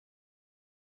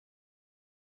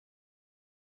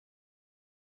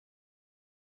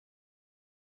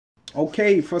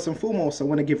Okay, first and foremost, I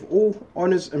want to give all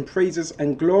honors and praises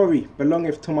and glory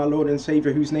belongeth to my Lord and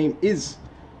Savior, whose name is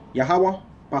Yahweh,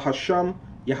 Bahasham,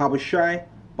 Yahweh Shai,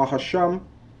 Bahasham,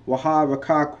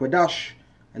 Waharakah Kwadash,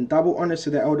 and double honors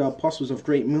to the elder apostles of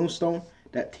Great Millstone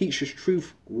that teach us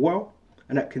truth well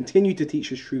and that continue to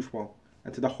teach us truth well,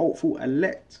 and to the hopeful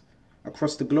elect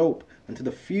across the globe, and to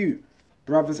the few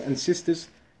brothers and sisters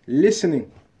listening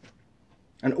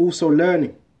and also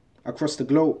learning across the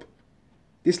globe.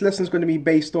 This lesson is going to be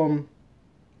based on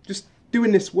just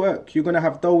doing this work. You're going to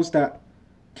have those that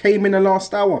came in the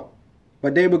last hour,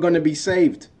 but they were going to be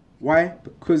saved. Why?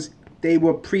 Because they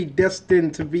were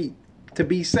predestined to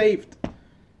be saved.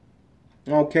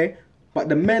 Okay? But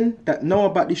the men that know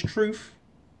about this truth,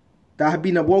 that have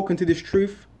been awoken to this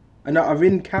truth, and that are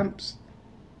in camps,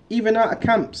 even out of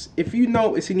camps, if you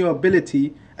know it's in your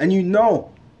ability, and you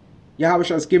know Yahweh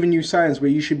has given you signs where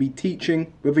you should be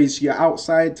teaching, whether it's you're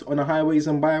outside on the highways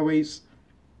and byways,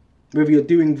 whether you're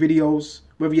doing videos,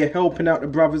 whether you're helping out the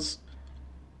brothers,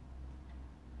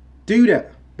 do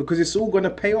that, because it's all going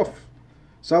to pay off.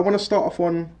 So I want to start off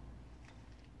on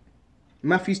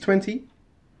Matthew 20,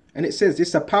 and it says, this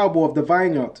is a parable of the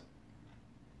vineyard.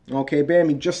 Okay, bear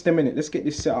me just a minute. Let's get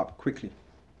this set up quickly.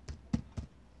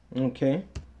 Okay.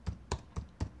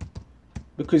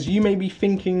 Because you may be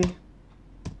thinking,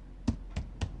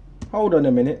 hold on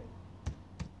a minute.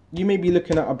 You may be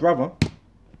looking at a brother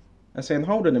and saying,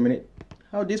 hold on a minute.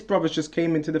 How this brother's just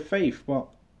came into the faith, but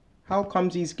how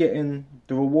comes he's getting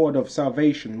the reward of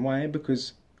salvation? Why?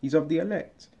 Because he's of the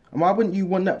elect. And why wouldn't you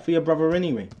want that for your brother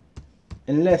anyway?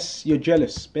 Unless you're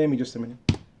jealous. Bear me just a minute.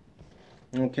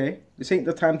 Okay? This ain't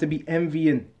the time to be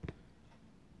envying.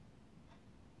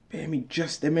 Bear me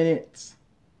just a minute.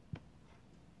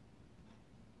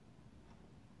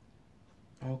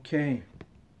 Okay.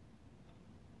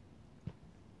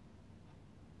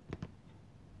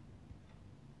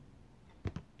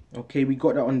 Okay, we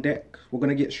got that on deck. We're going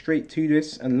to get straight to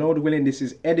this. And Lord willing, this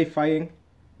is edifying.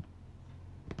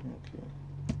 Okay.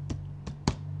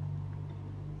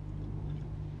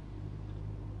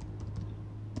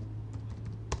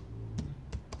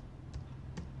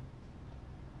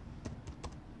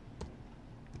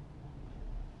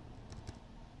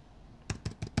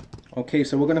 Okay,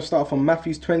 so we're going to start from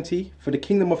Matthew 20. For the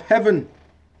kingdom of heaven,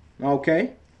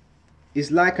 okay, is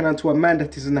likened unto a man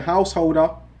that is an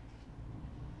householder,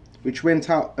 which went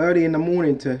out early in the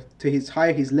morning to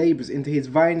hire his labourers into his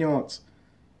vineyards.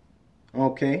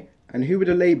 Okay, and who were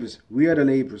the labourers? We are the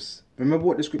labourers. Remember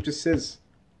what the scripture says.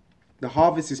 The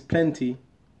harvest is plenty,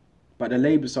 but the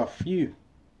labourers are few.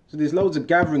 So there's loads of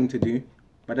gathering to do,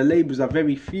 but the labourers are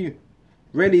very few.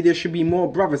 Really, there should be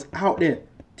more brothers out there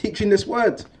teaching this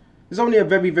word. There's only a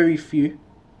very, very few.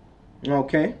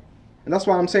 Okay, and that's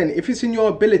why I'm saying, if it's in your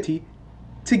ability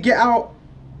to get out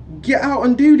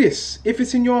and do this. If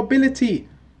it's in your ability.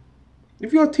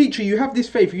 If you're a teacher, you have this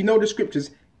faith, you know the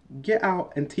scriptures, get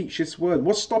out and teach this word.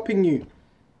 What's stopping you?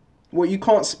 Well, you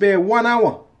can't spare 1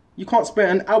 hour. You can't spare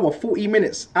an hour, 40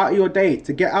 minutes out of your day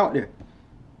to get out there.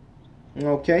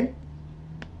 Okay?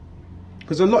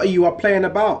 Because a lot of you are playing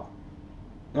about.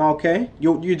 Okay?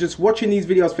 You're just watching these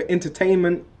videos for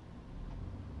entertainment.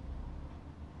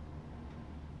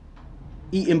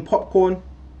 Eating popcorn.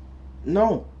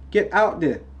 No. Get out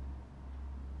there.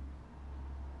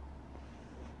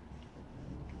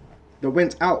 That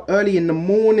went out early in the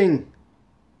morning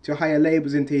to hire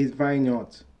labourers into his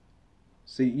vineyards.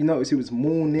 So you notice it was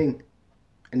morning,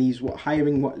 and he's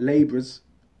hiring labourers,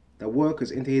 the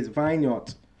workers, into his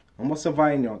vineyard. And what's a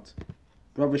vineyard?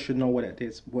 Brothers should know what that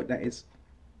is. What that is.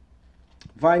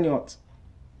 Vineyard,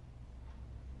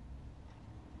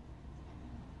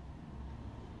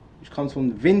 which comes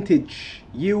from vintage,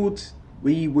 yield,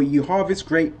 where you harvest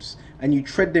grapes and you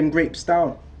tread them grapes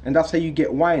down, and that's how you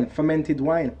get wine, fermented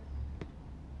wine.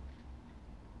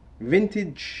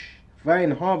 Vintage,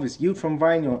 vine, harvest, yield from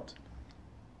vineyard.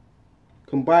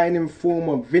 Combining form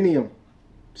of vineyard,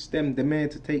 stem, the mare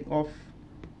to take off,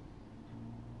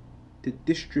 to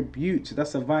distribute, so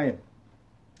that's a vine.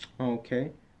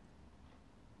 Okay.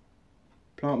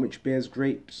 Plant which bears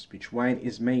grapes, which wine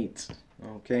is made.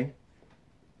 Okay.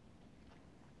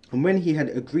 And when he had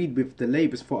agreed with the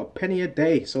labourers for a penny a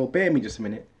day, so bear me just a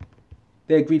minute.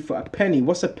 They agreed for a penny.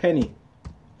 What's a penny?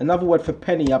 Another word for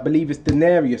penny, I believe, is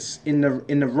denarius in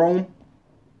the Rome.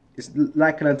 It's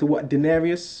likened unto what?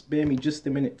 Denarius? Bear me just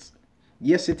a minute.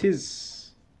 Yes, it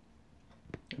is.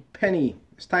 A penny.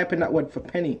 Let's type in that word for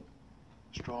penny.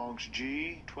 Strong's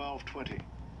G 1220.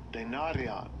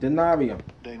 Denarion. Denarion.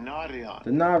 Denarion.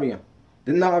 Denarion.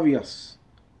 Denarius.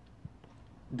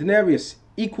 Denarius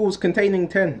equals containing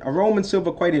 10. A Roman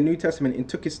silver coin in the New Testament, it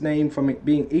took its name from it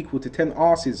being equal to 10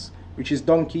 asses, which is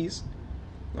donkeys.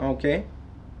 Okay.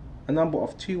 A number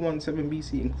of 217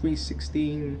 BC increased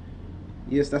 16.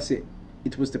 Yes, that's it.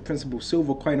 It was the principal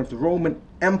silver coin of the Roman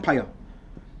Empire.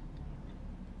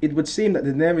 It would seem that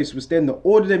the denarius was then the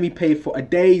ordinary pay for a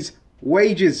day's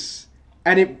wages.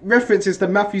 And it references to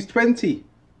Matthew 20.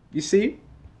 You see?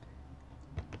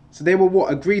 So they were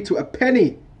what? Agreed to a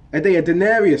penny a day, a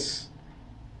denarius.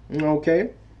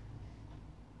 Okay.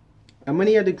 And when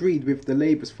he had agreed with the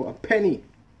labourers for a penny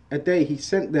a day, he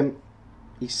sent them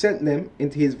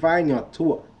into his vineyard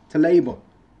to labour.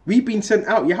 We've been sent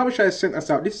out. Yahweh has sent us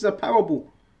out. This is a parable.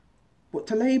 But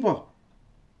to labour.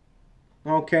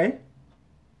 Okay.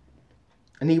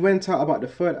 And he went out about the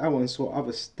third hour and saw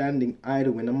others standing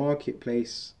idle in the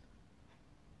marketplace.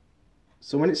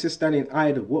 So when it says standing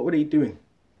idle, what were they doing?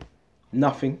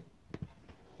 Nothing.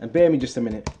 And bear me just a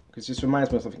minute, because this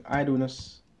reminds me of something.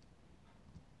 Idleness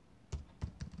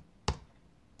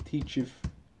teacheth.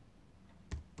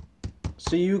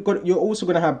 So you're also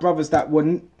going to have brothers that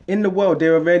were in the world.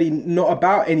 They're already not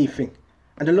about anything.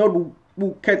 And the Lord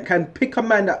can pick a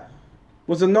man that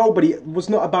was a nobody, was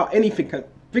not about anything, can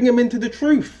bring him into the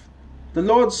truth. The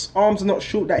Lord's arms are not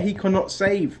short that he cannot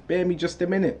save. Bear me just a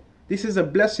minute. This is a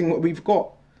blessing what we've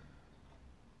got.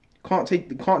 Can't take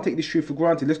this truth for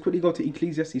granted. Let's quickly go to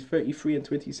Ecclesiastes 33 and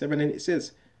 27, and it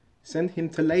says, send him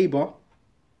to labour,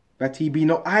 that he be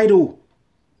not idle.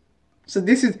 So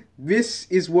this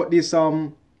is what this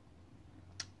the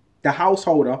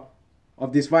householder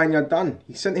of this vineyard done.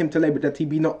 He sent him to labour that he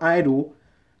be not idle,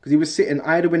 because he was sitting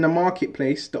idle in the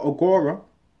marketplace, the agora.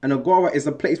 An agora is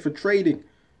a place for trading.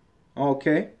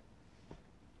 Okay.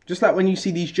 Just like when you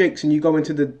see these jakes and you go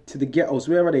into the ghettos,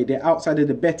 where are they? They're outside of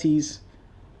the Betties.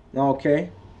 Okay.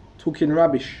 Talking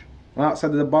rubbish. Or outside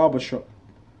of the barber shop.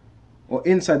 Or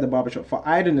inside the barber shop. For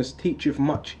idleness teacheth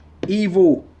much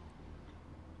evil.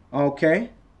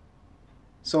 Okay.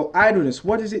 So idleness,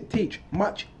 what does it teach?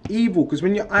 Much evil. Because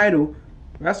when you're idle,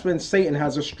 that's when Satan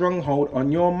has a stronghold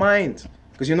on your mind.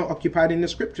 Because you're not occupied in the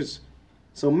scriptures.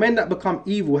 So men that become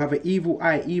evil, have an evil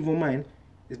eye, evil mind,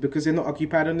 is because they're not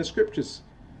occupied in the scriptures.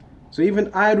 So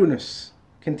even idleness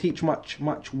can teach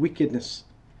much wickedness.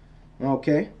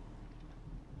 Okay.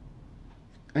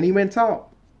 And he went out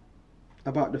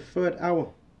about the third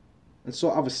hour and saw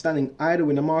others standing idle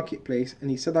in the marketplace. And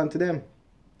he said unto them,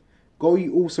 go ye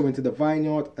also into the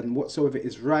vineyard, and whatsoever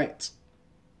is right,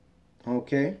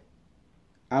 okay,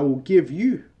 I will give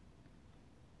you.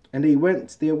 And they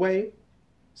went their way.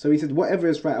 So he said, whatever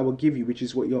is right, I will give you, which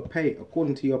is what your pay,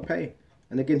 according to your pay.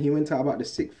 And again, he went out about the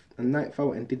 6th and 9th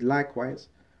hour and did likewise.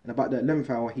 And about the 11th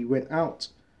hour, he went out.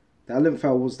 The 11th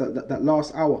hour was that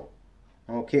last hour.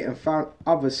 Okay, and found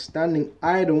others standing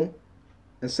idle,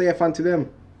 and saith unto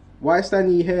them, why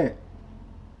stand ye here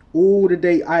all the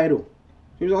day idle?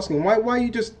 He was asking, why are you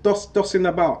just dossing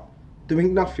about,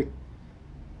 doing nothing?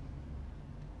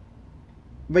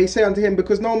 They say unto him,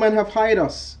 because no man hath hired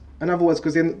us. In other words,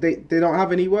 because they don't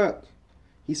have any work.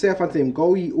 He saith unto him,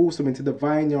 go ye also into the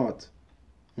vineyard,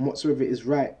 and whatsoever is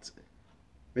right,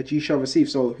 that ye shall receive.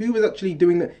 So who was actually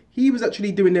doing that? He was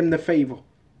actually doing them the favour.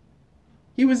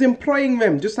 He was employing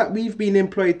them, just like we've been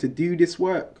employed to do this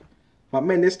work. But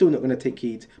men, they're still not going to take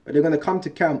heed. But they're going to come to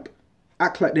camp,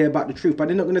 act like they're about the truth, but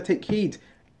they're not going to take heed.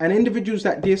 And individuals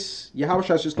like this,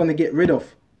 Yahushua is just going to get rid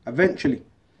of eventually.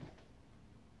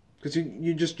 Because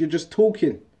you're just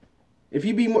talking. If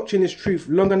you've been watching this truth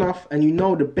long enough and you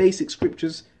know the basic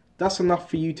scriptures, that's enough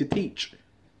for you to teach.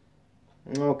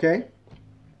 Okay?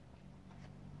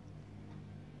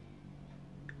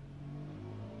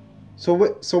 So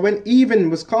when even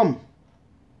was come,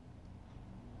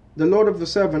 the Lord of the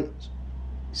servant,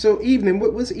 so evening,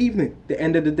 what was evening? The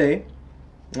end of the day.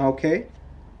 Okay?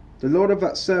 The Lord of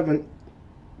that servant,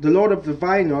 the Lord of the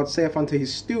vineyard saith unto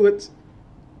his steward,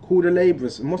 call the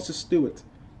labourers. And what's the steward?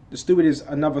 The steward is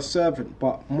another servant,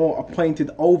 but more appointed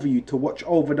over you to watch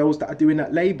over those that are doing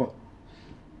that labour.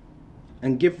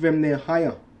 And give them their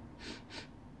hire,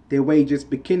 their wages,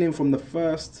 beginning from the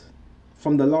first,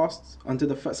 from the last unto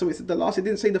the first. So it said the last, it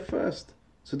didn't say the first.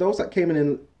 So those that came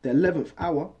in the 11th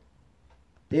hour,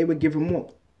 they were given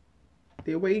what?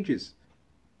 Their wages.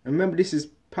 And remember, this is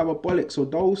parabolic. So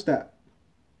those that,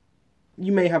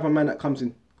 you may have a man that comes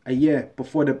in a year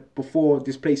before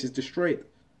this place is destroyed.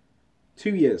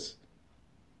 2 years.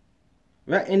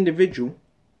 That individual,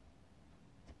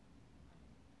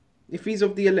 if he's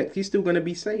of the elect, he's still going to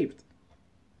be saved.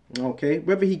 Okay?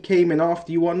 Whether he came in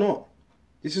after you or not.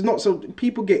 This is not so...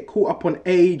 People get caught up on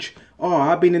age. Oh,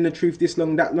 I've been in the truth this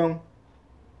long, that long.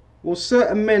 Well,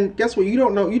 certain men, guess what? You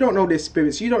don't know their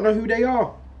spirits. You don't know who they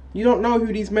are. You don't know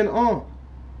who these men are.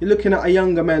 You're looking at a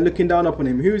younger man, looking down upon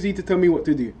him. Who is he to tell me what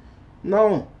to do?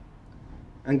 No.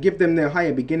 And give them their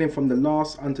hire, beginning from the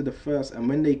last unto the first. And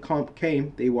when they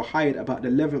came, they were hired about the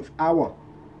 11th hour.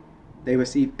 They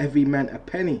received every man a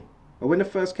penny. But when the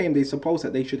first came, they supposed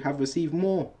that they should have received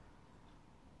more.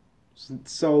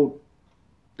 So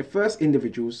the first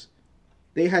individuals,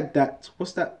 they had that,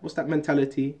 what's that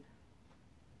mentality?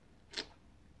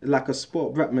 Like a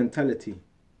sport brat mentality.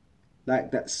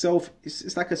 Like that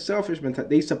it's like a selfish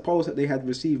mentality. They suppose that they had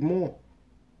received more.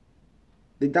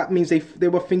 That means they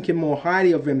were thinking more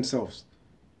highly of themselves.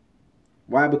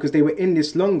 Why? Because they were in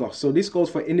this longer. So this goes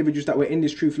for individuals that were in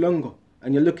this truth longer.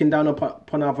 And you're looking down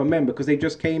upon other men because they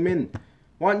just came in.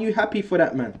 Why aren't you happy for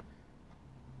that man?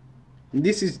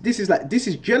 This is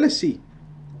jealousy.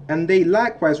 And they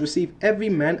likewise receive every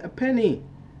man a penny.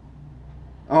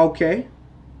 Okay.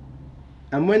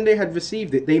 And when they had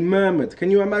received it, they murmured.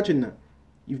 Can you imagine that?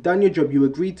 You've done your job, you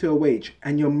agreed to a wage,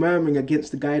 and you're murmuring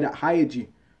against the guy that hired you.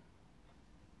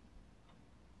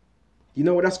 You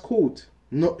know what that's called?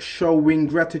 Not showing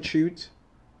gratitude.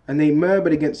 And they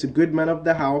murmured against the good man of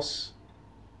the house.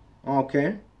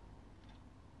 Okay.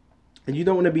 And you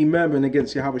don't want to be murmuring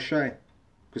against Yahweh Shai.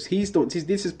 Because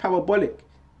this is parabolic.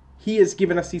 He has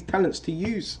given us these talents to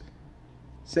use.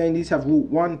 Saying these have wrought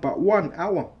one but 1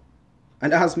 hour.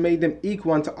 And has made them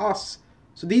equal unto us.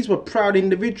 So these were proud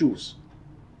individuals.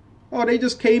 Oh, they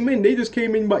just came in. They just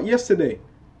came in but yesterday.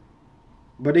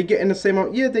 But they're getting the same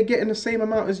amount. Yeah, they're getting the same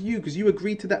amount as you. Because you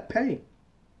agreed to that pay.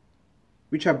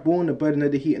 Which have borne the burden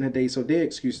of the heat and the day. So their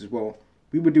excuse as well.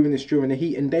 We were doing this during the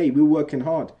heat and day. We were working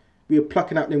hard. We were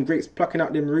plucking out them grapes. Plucking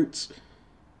out them roots.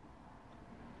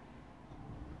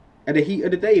 At the heat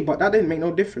of the day. But that didn't make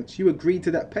no difference. You agreed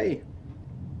to that pay.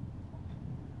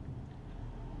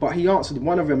 But he answered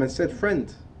one of them and said,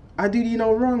 friend, I did you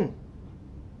no wrong.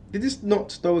 Did this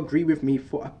not thou agree with me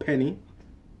for a penny?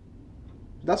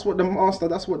 That's what the master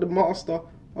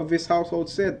of this household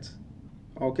said.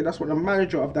 Okay, that's what the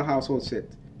manager of the household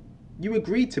said. You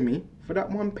agreed to me for that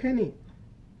 1 penny.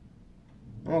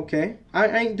 Okay, I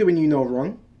ain't doing you no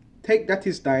wrong. Take that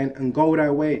is thine and go thy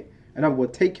way. And I will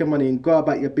take your money and go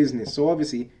about your business. So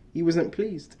obviously, he wasn't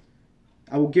pleased.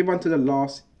 I will give unto the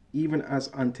last, even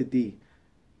as unto thee.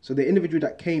 So the individual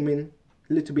that came in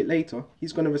a little bit later,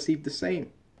 he's going to receive the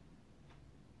same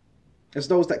as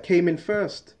those that came in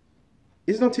first.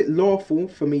 Is not it lawful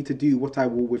for me to do what I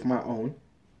will with my own?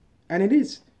 And it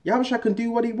is. Yahushua can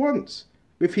do what he wants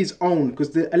with his own,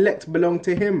 because the elect belong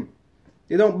to him.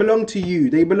 They don't belong to you.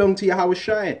 They belong to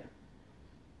Yahushua.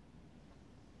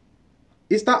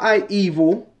 Is that I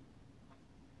evil?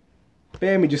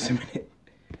 Bear me just a minute.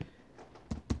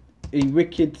 A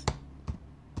wicked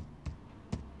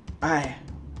eye.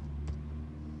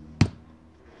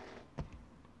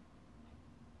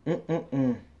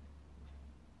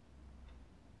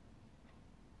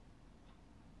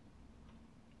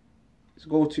 Let's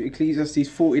go to Ecclesiastes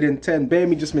 40:10. Bear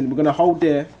me just a minute. We're going to hold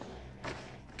there.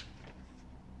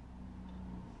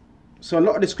 So a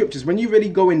lot of the scriptures, when you really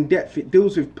go in depth, it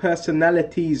deals with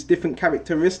personalities, different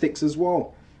characteristics as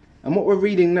well. And what we're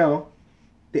reading now,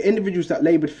 the individuals that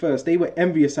labored first, they were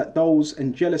envious at those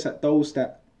and jealous at those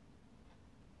that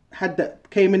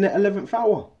came in the 11th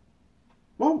hour.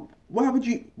 Well, why would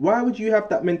you have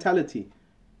that mentality? You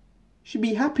should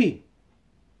be happy.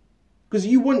 Because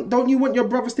don't you want your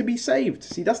brothers to be saved?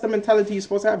 See, that's the mentality you're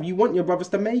supposed to have. You want your brothers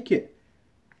to make it.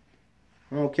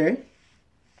 Okay.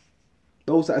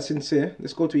 Those that are sincere.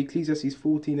 Let's go to Ecclesiastes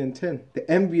 14:10.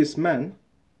 The envious man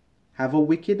have a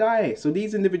wicked eye. So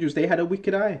these individuals, they had a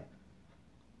wicked eye.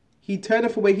 He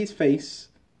turneth away his face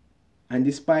and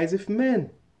despiseth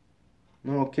men.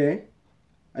 Okay.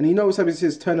 And he knows how it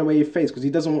says turn away your face, because he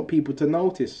doesn't want people to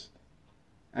notice.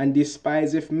 And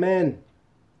despiseth men.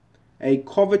 A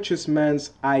covetous man's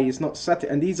eye is not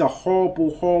satisfied. And these are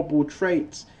horrible, horrible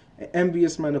traits. An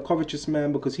envious man, a covetous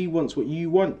man, because he wants what you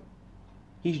want.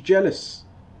 He's jealous.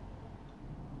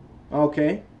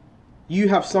 Okay. You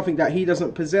have something that he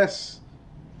doesn't possess.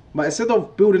 But instead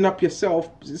of building up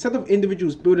yourself, instead of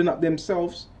individuals building up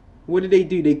themselves, what do?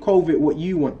 They covet what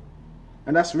you want.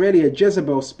 And that's really a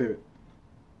Jezebel spirit.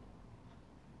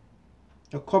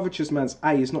 A covetous man's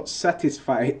eye is not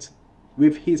satisfied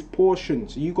with his portion.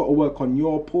 So you got to work on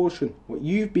your portion, what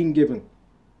you've been given.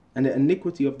 And the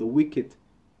iniquity of the wicked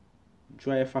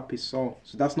drieth up his soul.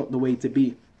 So that's not the way to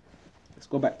be. Let's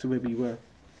go back to where we were.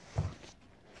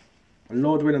 And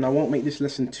Lord willing, I won't make this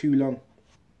lesson too long.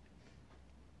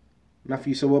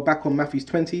 Matthew, so we're back on Matthew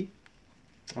 20.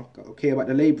 Okay, about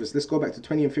the labourers. Let's go back to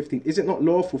 20 and 15. Is it not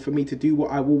lawful for me to do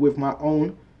what I will with my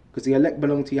own? Because the elect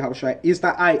belong to Yahushua. Is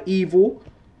that I evil?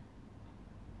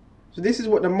 So this is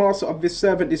what the master of this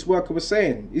servant, this worker was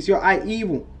saying. Is your eye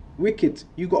evil, wicked?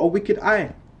 You got a wicked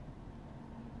eye.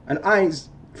 An eye is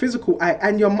physical eye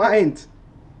and your mind.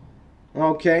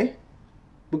 Okay?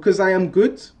 Because I am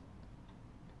good.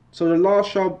 So the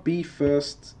last shall be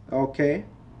first. Okay?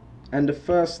 And the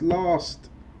first last.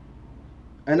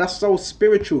 And that's so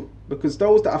spiritual. Because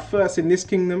those that are first in this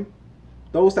kingdom,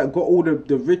 those that got all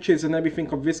the riches and everything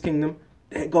of this kingdom,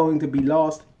 they're going to be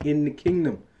last in the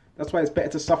kingdom. That's why it's better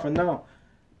to suffer now.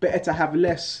 Better to have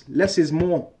less. Less is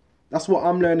more. That's what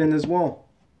I'm learning as well.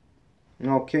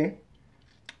 Okay?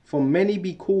 For many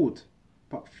be called,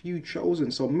 but few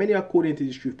chosen. So many are called into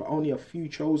this truth, but only a few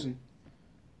chosen.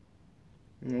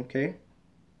 Okay?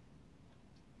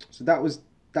 So that was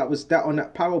that on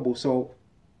that parable. So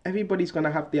everybody's going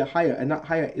to have their higher, and that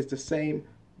higher is the same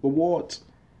reward.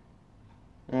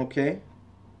 Okay?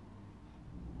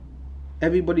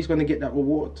 Everybody's going to get that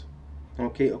reward.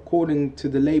 Okay? According to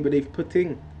the labor they've put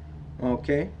in.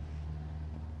 Okay?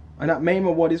 And that main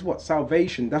reward is what?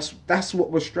 Salvation. That's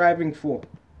what we're striving for.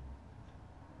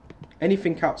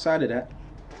 Anything outside of that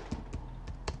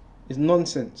is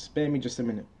nonsense. Spare me just a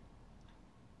minute.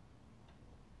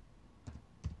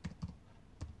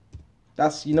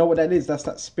 That's, you know what that is? That's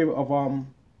that spirit of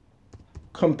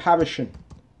comparison.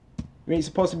 You're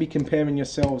supposed to be comparing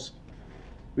yourselves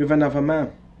with another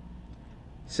man.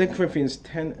 2 Corinthians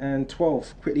 10 and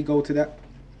 12. Quickly go to that.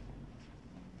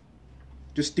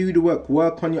 Just do the work.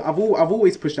 Work on your... I've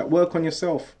always pushed that. Work on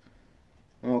yourself.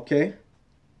 Okay?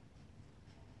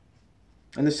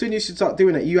 And as soon as you start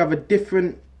doing that, you have a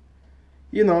different...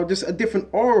 You know, just a different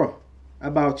aura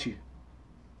about you.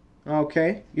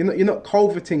 Okay? You're not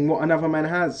coveting what another man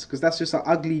has. Because that's just an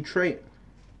ugly trait.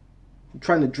 You're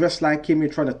trying to dress like him.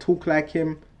 You're trying to talk like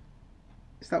him.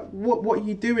 It's like, what are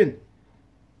you doing?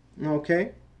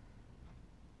 Okay?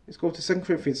 Let's go to 2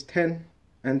 Corinthians 10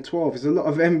 and 12. There's a lot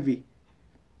of envy.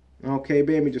 Okay,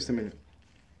 bear me just a minute.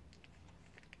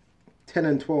 10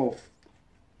 and 12.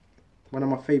 One of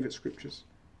my favorite scriptures.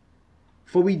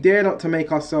 For we dare not to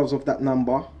make ourselves of that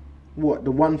number. What? The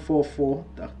 144,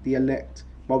 the elect.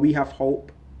 But we have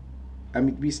hope.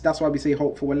 And that's why we say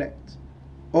hope for elect.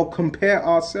 Or compare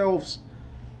ourselves.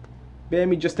 Bear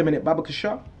me just a minute.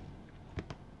 Babakasha.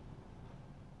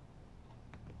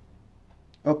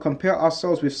 Or compare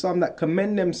ourselves with some that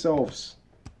commend themselves.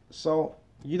 So...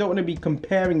 you don't want to be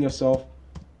comparing yourself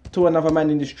to another man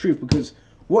in this truth, because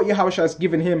what Yahweh has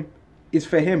given him is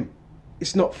for him.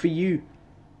 It's not for you.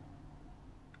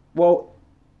 Well,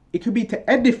 it could be to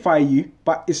edify you,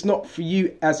 but it's not for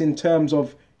you as in terms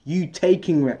of you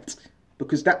taking it,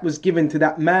 because that was given to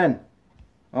that man.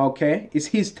 Okay? It's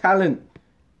his talent.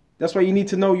 That's why you need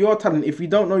to know your talent. If you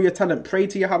don't know your talent, pray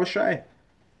to Yahweh Shai.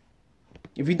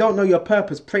 If you don't know your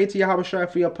purpose, pray to Yahweh Shai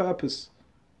for your purpose.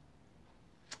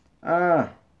 Bear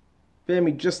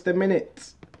me just a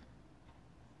minute.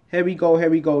 Here we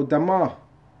go. Dama.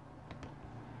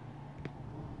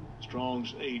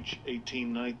 Strong's H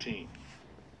 1819.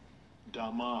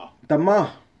 Dama.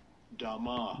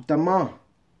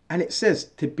 And it says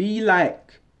to be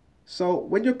like. So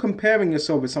when you're comparing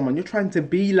yourself with someone, you're trying to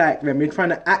be like them. You're trying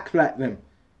to act like them.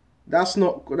 That's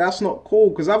not cool,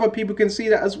 because other people can see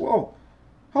that as well.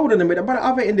 Hold on a minute. But the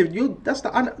other individual, that's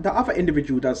the other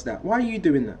individual does that. Why are you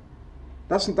doing that?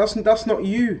 That's not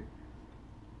you.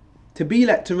 To be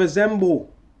like, to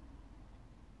resemble.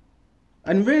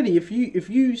 And really, if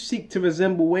you seek to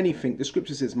resemble anything, the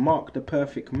scripture says, mark the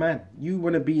perfect man. You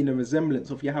want to be in a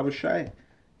resemblance of Yahweh Shai,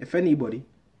 if anybody.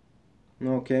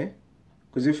 Okay?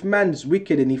 Because if man's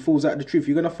wicked and he falls out of the truth,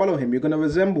 you're going to follow him. You're going to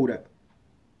resemble that.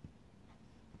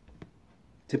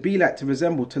 To be like, to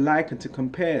resemble, to like, and to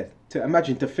compare, to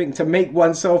imagine, to think, to make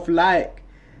oneself like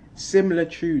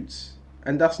similitudes.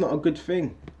 And that's not a good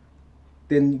thing.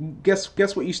 Then guess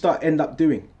what you end up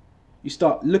doing? You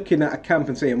start looking at a camp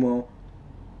and saying, well,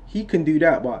 he can do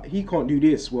that, but he can't do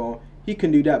this. Well, he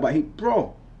can do that, but he...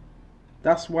 Bro,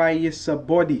 that's why it's a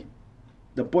body.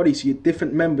 The body, so you're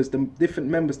different members. The different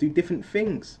members do different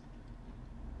things.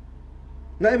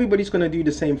 Not everybody's going to do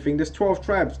the same thing. There's 12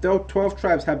 tribes. 12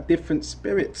 tribes have different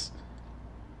spirits.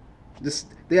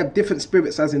 They have different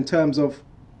spirits as in terms of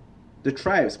the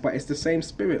tribes, but it's the same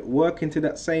spirit. Work into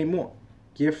that same what?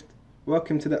 Gift.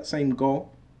 Work into that same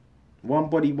goal. One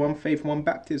body, one faith, one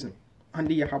baptism.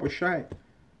 Under Yahweh Shai.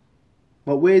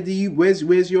 But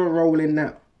where's your role in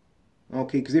that?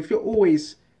 Okay, because if you're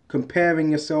always comparing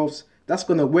yourselves, that's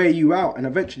going to wear you out, and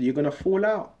eventually you're going to fall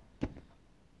out.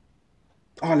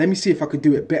 Oh, let me see if I could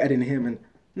do it better than him. And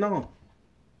no.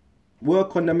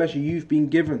 Work on the measure you've been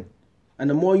given. And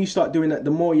the more you start doing that,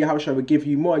 the more Yahweh Shai will give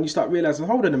you more. And you start realizing,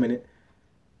 hold on a minute.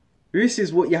 This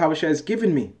is what Yahweh Shai has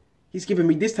given me. He's giving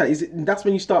me this time. That's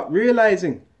when you start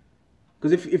realizing.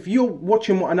 Because if you're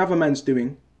watching what another man's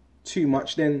doing too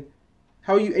much, then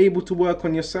how are you able to work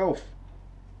on yourself?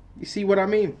 You see what I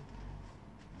mean?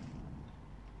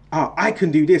 Ah, I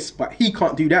can do this, but he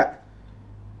can't do that.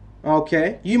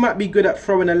 Okay? You might be good at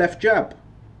throwing a left jab.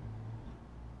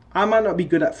 I might not be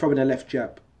good at throwing a left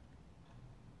jab.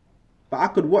 But I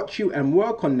could watch you and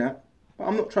work on that. But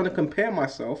I'm not trying to compare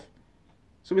myself.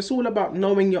 So it's all about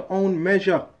knowing your own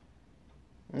measure.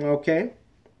 Okay?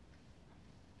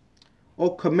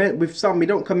 Or commend with some. We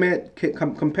don't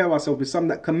compare ourselves with some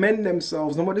that commend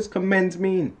themselves. And what does commend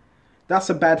mean? That's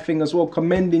a bad thing as well.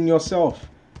 Commending yourself.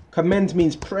 Commend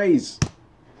means praise.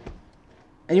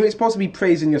 And you ain't supposed to be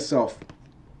praising yourself.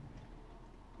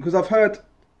 Because I've heard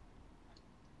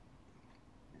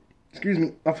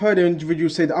an individual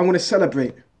say that I'm going to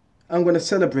celebrate. I'm going to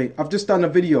celebrate. I've just done a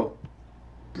video.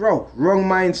 Bro, wrong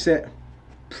mindset.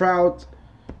 Proud.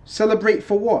 Celebrate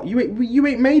for what? You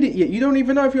ain't made it yet. You don't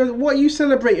even know if you're... What are you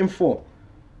celebrating for?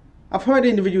 I've heard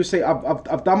individuals say,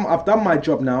 I've done my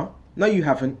job now. No, you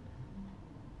haven't.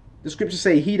 The scriptures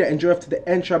say, he that endureth to the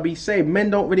end shall be saved. Men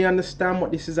don't really understand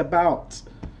what this is about.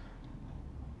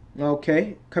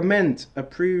 Okay. Commend.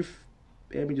 Approve.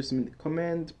 Let me just a minute.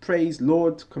 Commend. Praise.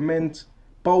 Lord. Commend.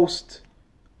 Boast.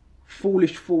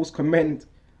 Foolish fools. Commend.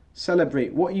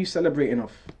 Celebrate. What are you celebrating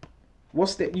of?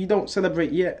 What's that? You don't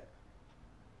celebrate yet.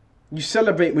 You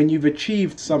celebrate when you've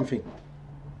achieved something.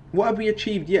 What have we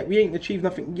achieved yet? We ain't achieved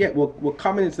nothing yet. We're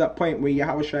coming into that point where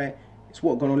Yahushua is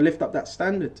what? Going to lift up that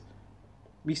standard.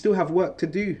 We still have work to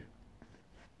do.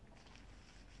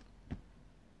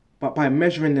 But by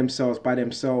measuring themselves by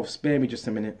themselves, spare me just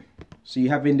a minute. So you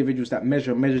have individuals that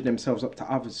measure themselves up to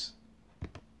others.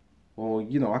 Or,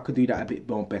 you know, I could do that a bit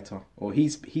more better. Or he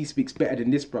speaks better than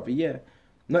this brother. Yeah.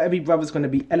 Not every brother's going to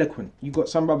be eloquent. You got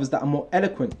some brothers that are more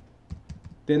eloquent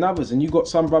than others. And you got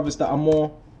some brothers that are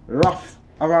more rough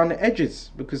around the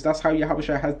edges. Because that's how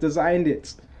Yahushua has designed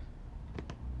it.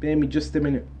 Bear me just a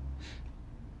minute.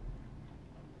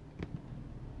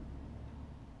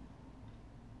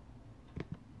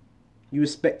 You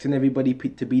expecting everybody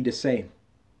to be the same.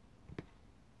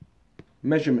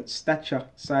 Measurement, stature,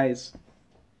 size,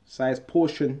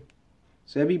 portion.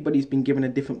 So everybody's been given a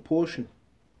different portion.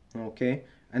 Okay?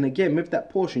 And again, with that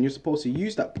portion, you're supposed to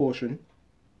use that portion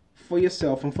for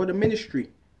yourself and for the ministry.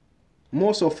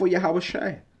 More so for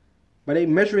Yahushua. But they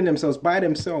measuring themselves by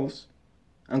themselves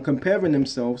and comparing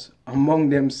themselves among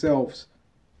themselves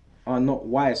are not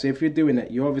wise. So if you're doing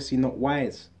that, you're obviously not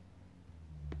wise.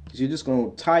 Because you're just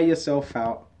going to tire yourself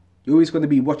out. You're always going to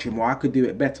be watching, well, I could do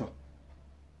it better.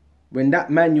 When that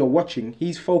man you're watching,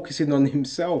 he's focusing on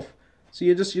himself. So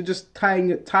you're just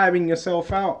tiring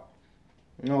yourself out.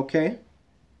 Okay?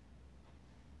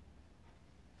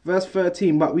 Verse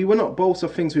 13, but we will not boast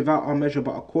of things without our measure,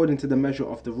 but according to the measure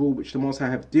of the rule which the Most High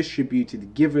have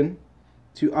distributed, given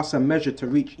to us a measure to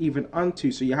reach even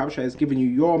unto. So Yahushua has given you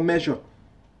your measure.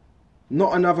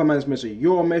 Not another man's measure,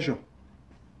 your measure.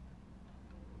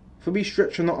 For we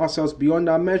stretch not ourselves beyond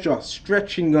our measure.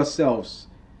 Stretching yourselves.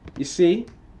 You see?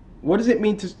 What does it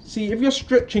mean to... See, if you're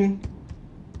stretching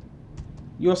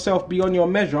yourself beyond your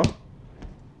measure,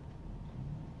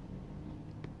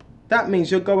 that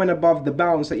means you're going above the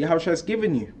bounds that Yahushua has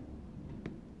given you.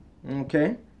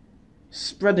 Okay?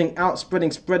 Spreading out,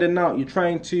 spreading out. You're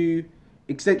trying to...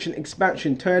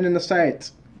 expansion, turning aside.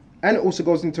 And it also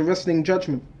goes into wrestling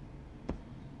judgment.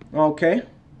 Okay?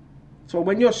 So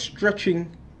when you're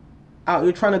stretching out,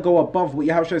 you're trying to go above what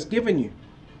Yahushua has given you.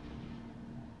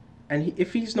 And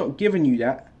if he's not giving you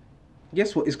that,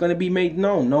 guess what? It's going to be made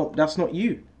known. No, that's not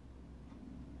you.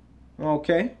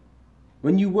 Okay?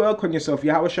 When you work on yourself,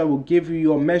 Yahushua will give you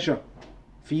your measure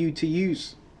for you to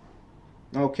use.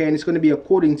 Okay? And it's going to be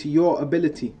according to your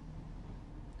ability.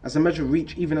 As a measure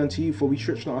reach even unto you, for we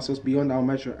stretch not ourselves beyond our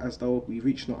measure, as though we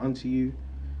reach not unto you.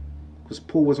 Because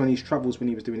Paul was on his travels when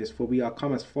he was doing this. For we are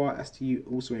come as far as to you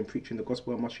also in preaching the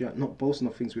gospel of Mashiach, not boasting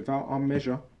of things without our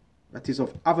measure, that is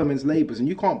of other men's labours. And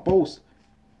you can't boast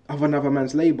of another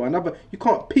man's labour. You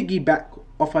can't piggyback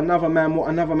off another man what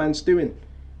another man's doing.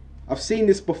 I've seen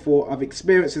this before. I've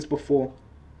experienced this before.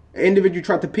 An individual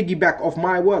tried to piggyback off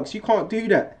my works. You can't do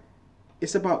that.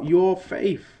 It's about your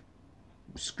faith.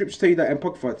 Scriptures tell you that in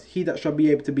Apocrypha. He that shall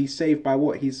be able to be saved by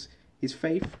what? His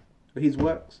faith or his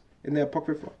works in the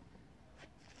Apocrypha.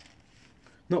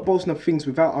 Not boasting of things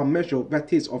without our measure,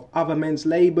 that is of other men's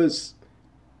labours.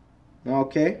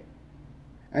 Okay?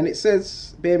 And it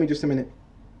says, bear me just a minute.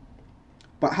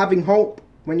 But having hope,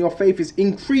 when your faith is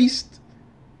increased,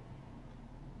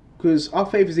 because our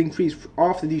faith is increased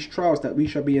after these trials, that we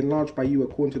shall be enlarged by you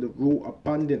according to the rule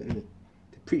abundantly,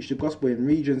 to preach the gospel in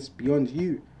regions beyond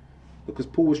you. Because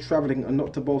Paul was travelling and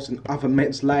not to boast in other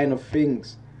men's line of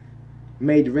things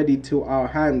made ready to our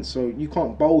hands. So you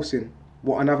can't boast in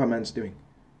what another man's doing.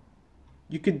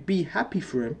 You could be happy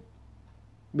for him,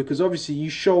 because obviously you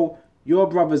show your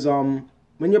brother's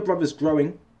when your brother's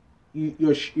growing,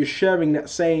 you're sharing that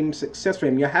same success for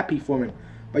him. You're happy for him,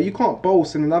 but you can't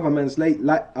boast in another man's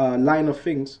line of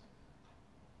things.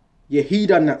 Yeah, he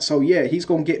done that, so yeah, he's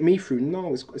gonna get me through.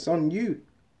 No, it's on you.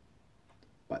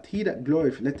 But he that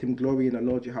glorieth, let him glory in the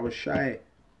Lord Yahushua.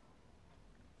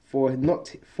 For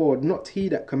not he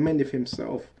that commendeth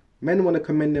himself. Men want to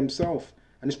commend themselves,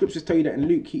 and the scriptures tell you that in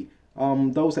Luke.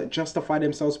 Those that justify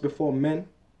themselves before men.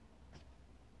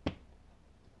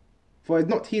 For it's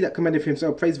not he that commendeth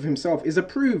himself, praiseth himself, is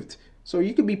approved. So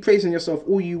you can be praising yourself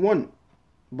all you want,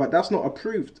 but that's not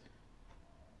approved.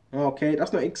 Okay,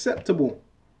 that's not acceptable.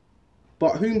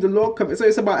 But whom the Lord commendeth. So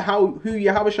it's about who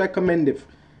Yahushua commendeth.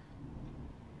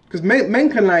 Because men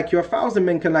can like you, 1,000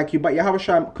 men can like you, but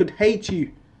Yahushua could hate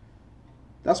you.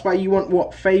 That's why you want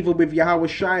what? Favor with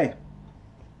Yahushua.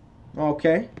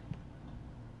 Okay.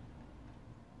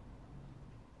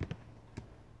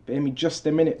 Bear me just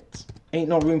a minute. Ain't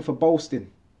no room for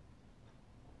boasting.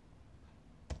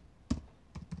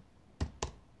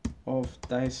 Of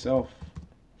thyself.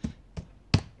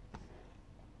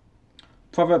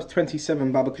 Proverbs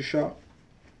 27, Baba Kashar.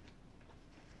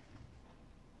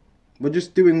 We're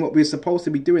just doing what we're supposed to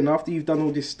be doing. After you've done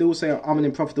all this, still say, I'm an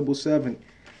unprofitable servant.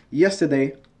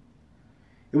 Yesterday,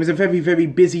 it was a very, very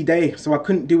busy day, so I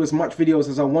couldn't do as much videos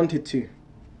as I wanted to.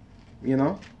 You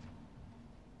know?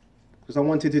 Because I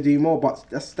wanted to do more, but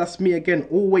that's me again,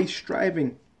 always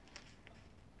striving.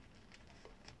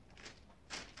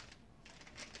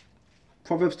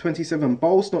 Proverbs 27,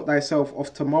 boast not thyself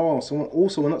of tomorrow. So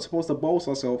also, we're not supposed to boast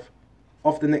ourselves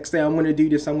of the next day. I'm going to do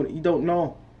this. You don't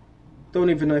know. Don't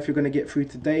even know if you're going to get through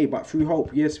today, but through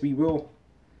hope, yes, we will.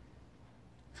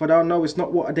 For thou knowest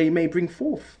not what a day may bring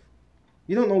forth.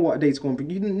 You don't know what a day's going to bring.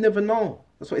 You never know.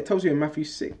 That's what it tells you in Matthew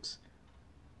 6.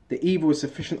 The evil is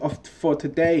sufficient for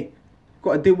today.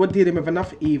 We're dealing with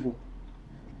enough evil.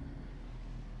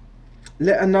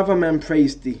 Let another man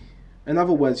praise thee. In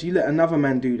other words, you let another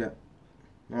man do that.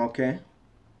 Okay?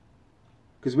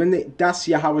 Because that's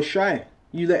Yahushua.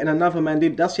 You letting another man do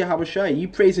that, that's Yahushua. You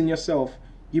praising yourself.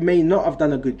 You may not have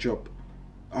done a good job.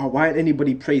 Oh, why ain't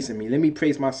anybody praising me? Let me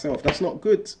praise myself. That's not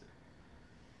good.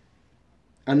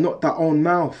 And not thy own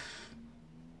mouth.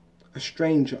 A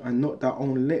stranger, and not thy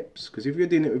own lips. Because if you're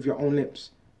doing it with your own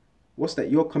lips, what's that?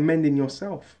 You're commending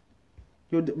yourself.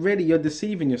 You're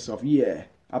deceiving yourself. Yeah,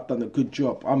 I've done a good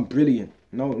job. I'm brilliant.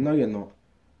 No, you're not.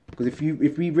 Because if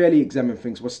we really examine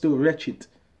things, we're still wretched.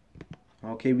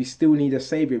 Okay, we still need a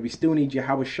savior. We still need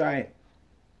Yahushua.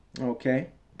 Okay.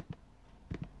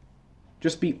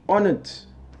 Just be honored.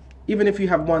 Even if you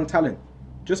have one talent,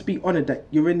 just be honored that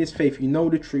you're in this faith. You know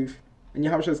the truth, and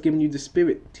Yahushua has given you the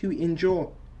spirit to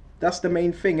endure. That's the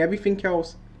main thing. Everything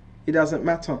else, it doesn't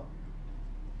matter.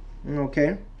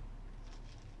 Okay.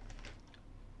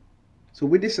 So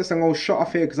with this, I'm going to shut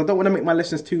off here because I don't want to make my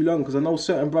lessons too long, because I know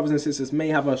certain brothers and sisters may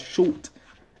have a short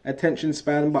attention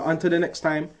span. But until the next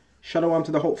time, shalom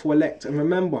to the hopeful elect. And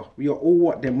remember, we are all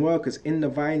what? Them workers in the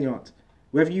vineyard.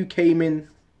 Whether you came in,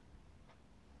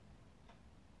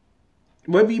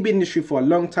 whether you've been in the industry for a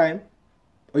long time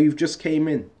or you've just came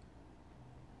in,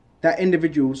 that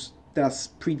individual's that's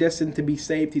predestined to be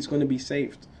saved, he's going to be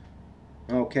saved.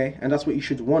 Okay, and that's what you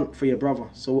should want for your brother.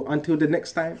 So until the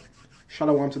next time,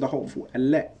 shalom to the hopeful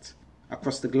elect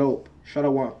across the globe.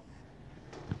 Shalom.